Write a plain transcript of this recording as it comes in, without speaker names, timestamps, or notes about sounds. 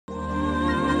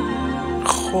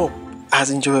خب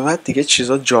از اینجا به بعد دیگه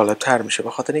چیزا جالب تر میشه،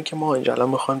 به خاطر اینکه ما اینجا الان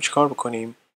میخوایم چیکار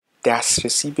بکنیم؟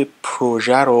 دسترسی به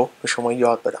پروژه رو به شما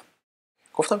یاد بدم.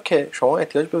 گفتم که شما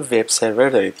احتیاج به وب سرور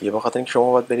دارید دیگه، به خاطر اینکه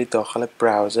شما باید برید داخل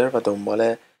براوزر و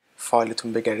دنبال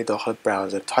فایلتون بگردید داخل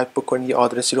براوزر، تایپ بکنید یه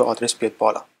آدرسی رو، آدرس بیاد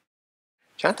بالا.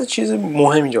 چند تا چیز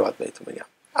مهم اینجا باید بهتون بگم.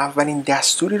 اولین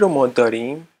دستوری رو ما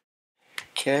داریم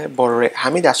که با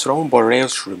همه دستورامون با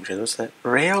ریلز شروع میشه، درسته؟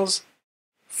 ریلز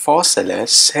فاصله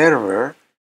سرور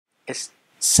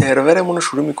سرورمون رو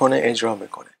شروع میکنه اجرا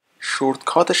میکنه.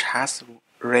 شورتکاتش هست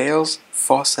ریلز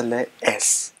فاصله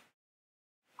اس.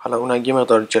 حالا اونا یه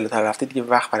مقدار جلوتر رفته دیگه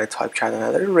وقت برای تایپ کردن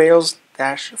نداره، ریلز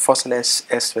داش فاصله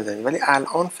اس بزنید، ولی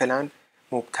الان فعلا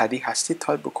مبتدی هستید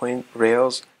تایپ بکنید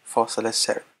ریلز فاصله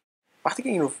سرور. وقتی که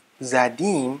این رو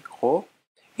زدیم، خب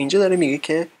اینجا داره میگه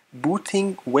که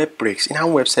بوتینگ وب بریکس، این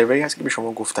هم وب سروری هست که به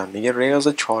شما گفتم، میگه ریلز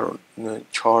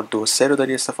 423 رو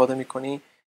داری استفاده میکنی،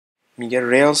 میگه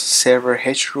ریلز سرور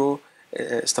هچ رو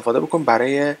استفاده بکن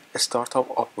برای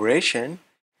استارتاپ اپریشن.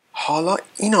 حالا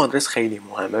این آدرس خیلی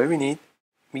مهمه، ببینید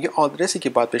میگه آدرسی که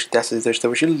باید بهش دسترسی داشته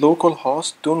باشی لوکال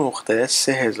هاست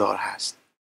 2.3000 هست،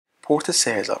 پورت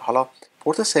 3000. حالا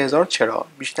پورت 3000 چرا؟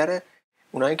 بیشتر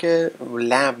اونایی که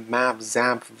لمپ، مپ،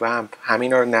 زمپ، ومپ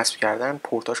همینا رو نصب کردن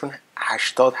پورتاشون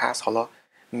 80 هست، حالا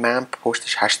مپ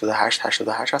پشتش 88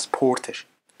 هست پورتش،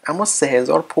 اما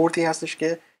 3000 پورتی هستش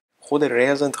که خود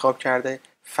ریلز انتخاب کرده،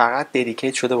 فقط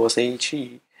ددیکیت شده واسه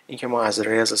چی؟ اینکه ما از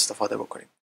ریلز استفاده بکنیم.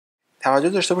 توجه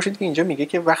داشته باشید که اینجا میگه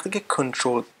که وقتی که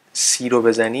کنترل سی رو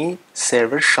بزنی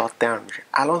سرور شات داون میشه.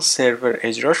 الان سرور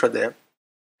اجرا شده،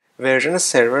 ورژن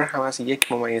سرور هم هست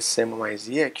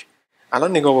 1.3.1.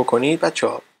 الان نگاه بکنید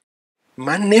بچه‌ها،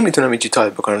 من نمیتونم هیچی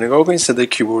تایپ بکنم. نگاه بکنید صدای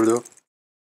کیبوردو،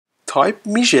 تایپ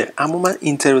میشه اما من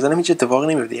اینتر بزنم هیچ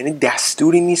اتفاقی نمیفته، یعنی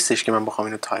دستوری نیستش که من بخوام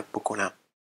اینو تایپ بکنم،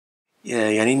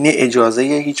 یعنی نه اجازه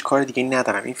هیچ کار دیگه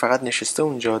ندارم، این فقط نشسته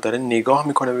اونجا داره نگاه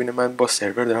میکنه ببینه من با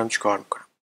سرور دارم چیکار میکنم.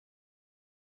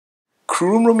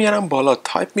 کروم رو میارم بالا،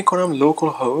 تایپ میکنم لوکال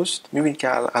هاست، میبینید که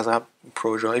از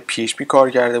پروژه های پی اچ پی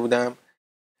کار کرده بودم،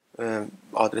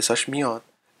 آدرساش میاد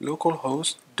لوکال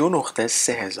هاست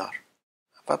 2.3000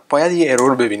 و باید یه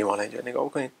ارور ببینیم. حالا اینجا نگاه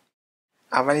بکنید،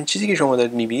 اولین چیزی که شما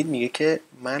دارید میبینید میگه که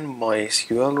من مای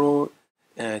اسکیول رو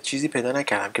چیزی پیدا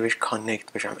نکردم که بهش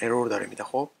کانکت بشم، ارور داره میده.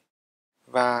 خب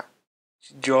و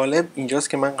جالب اینجاست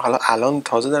که من حالا الان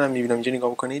تازه دارم میبینم، اینجا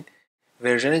نگاه بکنید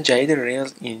ورژن جدید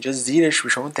ریلز اینجا زیرش به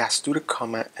شما دستور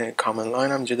کامن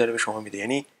لاین هم اینجا داره به شما میده،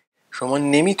 یعنی شما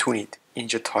نمیتونید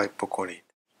اینجا تایپ بکنید،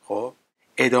 خب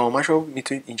ادامهش رو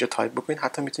میتونید اینجا تایپ بکنید،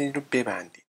 حتی میتونید رو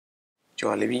ببندید.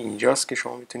 جالبی اینجاست که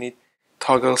شما میتونید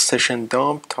تاگل سشن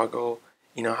دامپ، تاگل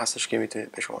اینا هستش که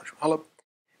میتونید به شما. حالا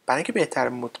برای اینکه بهتر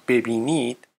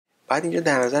ببینید بعد اینجا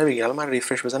در نظر بگیرید، الان من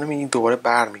ریفرش بزنم این دوباره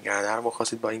برمیگرده، هر موقع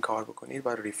خواستید با این کار بکنید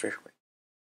باید ریفرش کنید.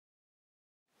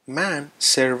 من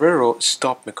سرور رو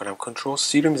استاپ میکنم، کنترل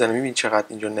سی رو میزنم، میبینید چقدر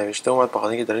اینجا نوشته اومد، بخاطر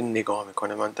اینکه داره نگاه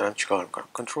میکنه من دارم چیکار میکنم.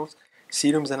 کنترل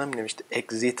سی رو میزنم نوشته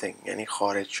اگزیتینگ، یعنی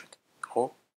خارج شد.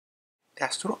 خب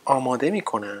دستور رو آماده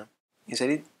میکنم، این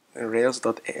سری ریلز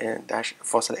داش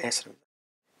فاصله اس رو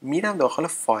میرم داخل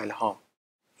فایل هام،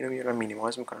 اینو میارم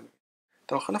مینیمایز میکنم،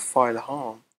 داخل فایل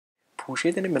هام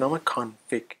پوشه داریم به نام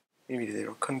کانفیگ، میبینید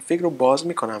رو کانفیگ رو باز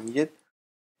میکنم، یه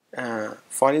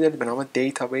فایلی دارید به نام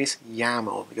دیتابیس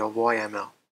یامل یا YAML،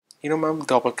 اینو من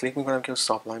دابل کلیک میکنم که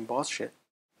سابلاین باز شه.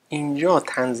 اینجا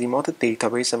تنظیمات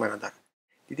دیتابیس منو داره،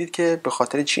 دیدید که به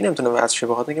خاطر چی نمیتونه وصل شه؟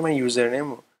 به خاطر اینکه من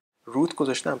یوزرنیم روت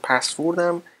گذاشتم،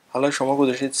 پسوردم حالا شما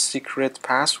گذاشتید سیکرت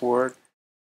پسورد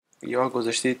یا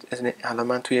گذاشتید، حالا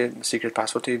من توی سیکرت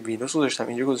پسورد توی ویندوز گذاشتم،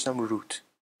 اینجا گذاشتم روت.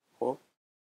 خب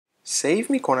سیو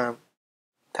میکنم.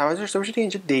 توجه داشته باشید که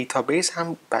اینجا دیتابیس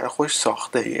هم برای خودش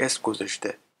ساخته، یه اسم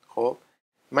گذاشته. خب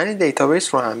من این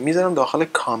دیتابیس رو هم میذارم داخل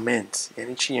کامنت.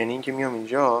 یعنی چی؟ یعنی اینکه میام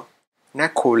اینجا نه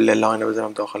کل لاین رو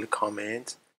بذارم داخل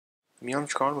کامنت، میام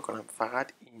چیکار میکنم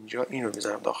فقط اینجا این رو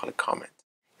میذارم داخل کامنت،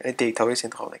 یعنی دیتابیس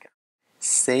انتخاب نکردم،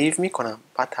 سیو میکنم.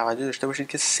 بعد توجه داشته باشید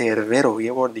که سرور رو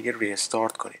یه بار دیگه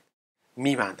ریستارت کنید،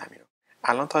 میبندم اینو.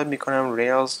 الان تایپ میکنم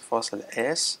ریلز فاصله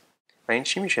اس و این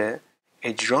چی میشه؟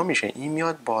 اجرا میشه، این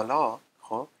میاد بالا.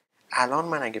 خب الان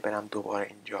من اگه برم دوباره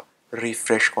اینجا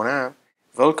ریفرش کنم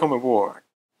welcome aboard،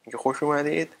 میگه خوش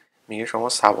اومدید، میگه شما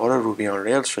سوار روبی آن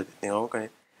ریلز شدید. نگاه بکنید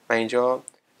و اینجا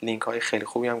لینک های خیلی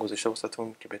خوبی هم گذاشته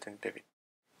واسهتون که بتونید ببینید.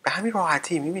 به همین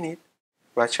راحتی میبینید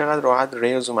و چقدر راحت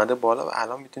ریلز اومده بالا و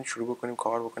الان میتونید شروع بکنیم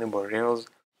کار بکنیم با ریلز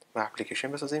و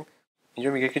اپلیکیشن بسازیم.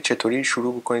 اینجا میگه که چطوری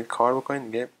شروع بکنید کار بکنید،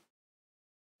 میگه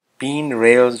bean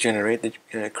rails generate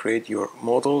create your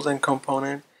models and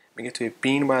component، میگه توی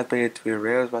bean باید برید، توی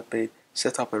rails باید برید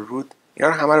set up a root، اینا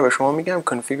رو همه رو به شما میگم.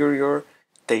 configure your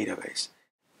database،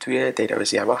 توی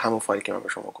دیتابیس یعنی همون فایلی که من به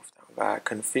شما گفتم و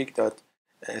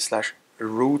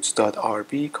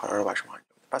config.root.rb کارا رو برای شما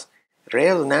انجام میده. پس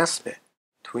ریل نصبه،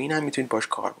 تو این هم میتونید باش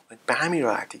کار بکنید. به همین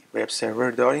راحتی وب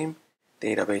سرور داریم،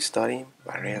 دیتابیس داریم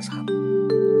و ریلز هم.